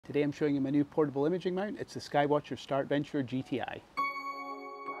Today I'm showing you my new portable imaging mount. It's the Skywatcher Star Adventurer GTi.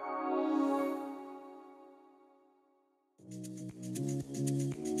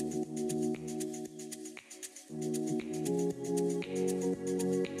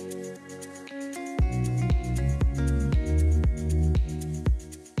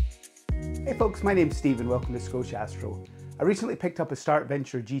 Hey folks, my name's Steve and welcome to Scotia Astro. I recently picked up a Star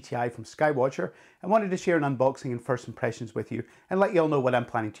Adventurer GTi from Skywatcher and wanted to share an unboxing and first impressions with you and let you all know what I'm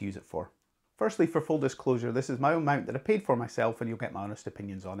planning to use it for. Firstly, for full disclosure, this is my own mount that I paid for myself and you'll get my honest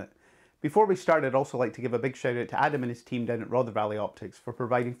opinions on it. Before we start, I'd also like to give a big shout out to Adam and his team down at Rother Valley Optics for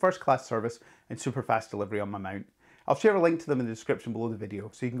providing first class service and super fast delivery on my mount. I'll share a link to them in the description below the video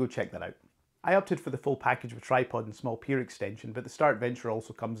so you can go check that out. I opted for the full package with tripod and small pier extension, but the Star Adventurer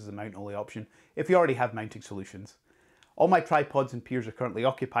also comes as a mount only option if you already have mounting solutions. All my tripods and piers are currently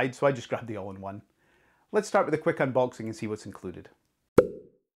occupied, so I just grabbed the all-in-one. Let's start with a quick unboxing and see what's included.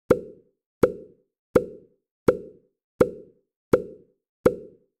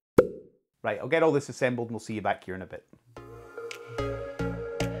 Right, I'll get all this assembled and we'll see you back here in a bit.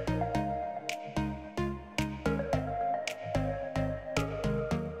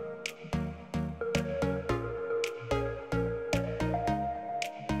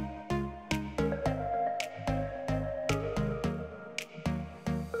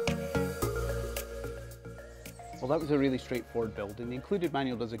 Well, that was a really straightforward build, and the included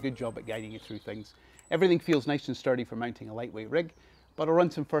manual does a good job at guiding you through things. Everything feels nice and sturdy for mounting a lightweight rig, but I'll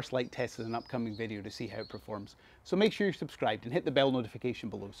run some first light tests in an upcoming video to see how it performs. So make sure you're subscribed and hit the bell notification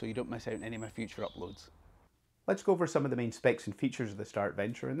below so you don't miss out on any of my future uploads. Let's go over some of the main specs and features of the Star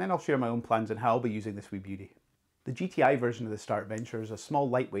Adventurer, and then I'll share my own plans on how I'll be using this wee beauty. The GTi version of the Star Adventurer is a small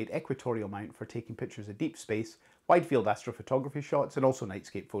lightweight equatorial mount for taking pictures of deep space, wide field astrophotography shots and also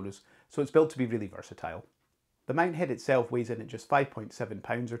nightscape photos, so it's built to be really versatile. The mount head itself weighs in at just 5.7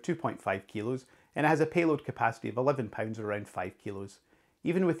 pounds or 2.5 kilos, and it has a payload capacity of 11 pounds or around 5 kilos.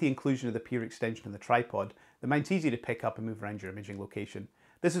 Even with the inclusion of the pier extension and the tripod, the mount's easy to pick up and move around your imaging location.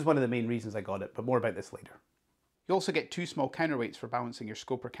 This is one of the main reasons I got it, but more about this later. You also get two small counterweights for balancing your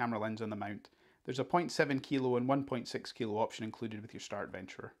scope or camera lens on the mount. There's a 0.7 kilo and 1.6 kilo option included with your Star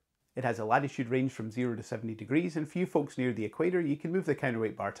Adventurer. It has a latitude range from 0 to 70 degrees, and for you folks near the equator, you can move the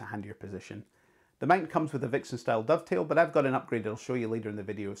counterweight bar to handier position. The mount comes with a Vixen style dovetail, but I've got an upgrade I'll show you later in the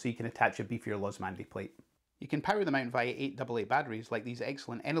video so you can attach a beefier Losmandy plate. You can power the mount via 8AA batteries like these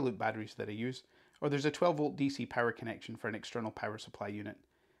excellent Eneloop batteries that I use, or there's a 12 volt DC power connection for an external power supply unit.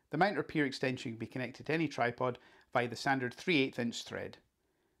 The mount or pier extension can be connected to any tripod via the standard 3/8 inch thread.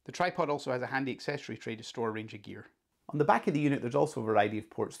 The tripod also has a handy accessory tray to store a range of gear. On the back of the unit there's also a variety of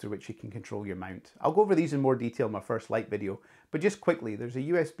ports through which you can control your mount. I'll go over these in more detail in my first light video, but just quickly, there's a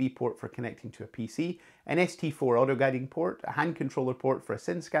USB port for connecting to a PC, an ST4 auto guiding port, a hand controller port for a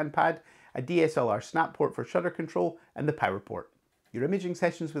SynScan pad, a DSLR snap port for shutter control, and the power port. Your imaging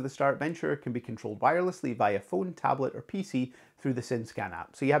sessions with the Star Adventurer can be controlled wirelessly via phone, tablet or PC through the SynScan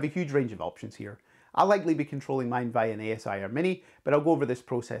app, so you have a huge range of options here. I'll likely be controlling mine via an ASIAIR Mini, but I'll go over this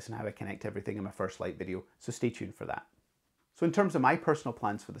process and how I connect everything in my first light video, so stay tuned for that. So in terms of my personal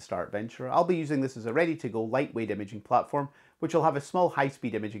plans for the Star Adventurer, I'll be using this as a ready-to-go lightweight imaging platform, which will have a small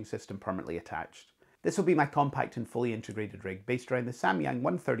high-speed imaging system permanently attached. This will be my compact and fully integrated rig based around the SAMYANG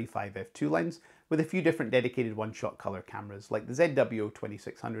 135 f2 lens with a few different dedicated one-shot colour cameras like the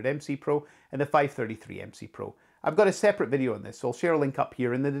ZW2600 MC Pro and the 533 MC Pro. I've got a separate video on this, so I'll share a link up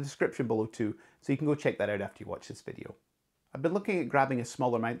here in the description below too, so you can go check that out after you watch this video. I've been looking at grabbing a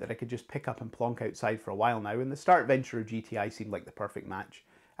smaller mount that I could just pick up and plonk outside for a while now, and the Star Adventurer GTi seemed like the perfect match.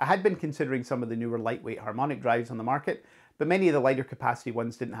 I had been considering some of the newer lightweight harmonic drives on the market, but many of the lighter capacity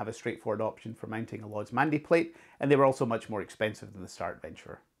ones didn't have a straightforward option for mounting a Losmandy plate, and they were also much more expensive than the Star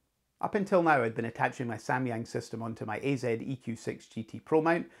Adventurer. Up until now I'd been attaching my SAMYANG system onto my AZ EQ6 GT Pro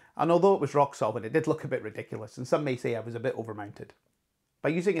mount, and although it was rock solid it did look a bit ridiculous, and some may say I was a bit overmounted. By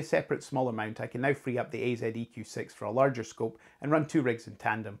using a separate smaller mount, I can now free up the AZ EQ6 for a larger scope and run two rigs in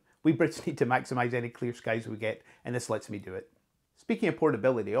tandem. We Brits need to maximise any clear skies we get, and this lets me do it. Speaking of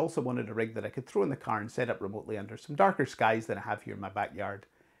portability, I also wanted a rig that I could throw in the car and set up remotely under some darker skies than I have here in my backyard.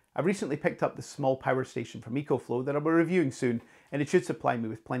 I've recently picked up this small power station from ECOFLOW that I'll be reviewing soon, and it should supply me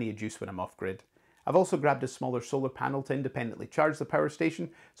with plenty of juice when I'm off grid. I've also grabbed a smaller solar panel to independently charge the power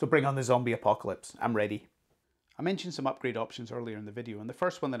station, so bring on the zombie apocalypse. I'm ready. I mentioned some upgrade options earlier in the video, and the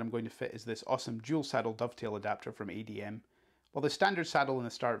first one that I'm going to fit is this awesome dual saddle dovetail adapter from ADM. While the standard saddle in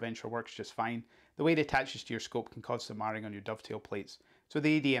the Star Adventurer works just fine, the way it attaches to your scope can cause some marring on your dovetail plates, so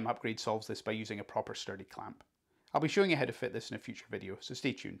the ADM upgrade solves this by using a proper sturdy clamp. I'll be showing you how to fit this in a future video, so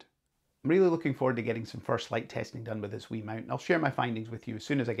stay tuned. I'm really looking forward to getting some first light testing done with this wee mount, and I'll share my findings with you as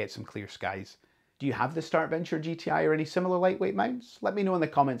soon as I get some clear skies. Do you have the Star Adventurer GTi or any similar lightweight mounts? Let me know in the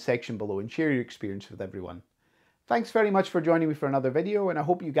comments section below and share your experience with everyone. Thanks very much for joining me for another video, and I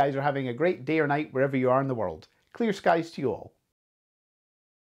hope you guys are having a great day or night wherever you are in the world. Clear skies to you all.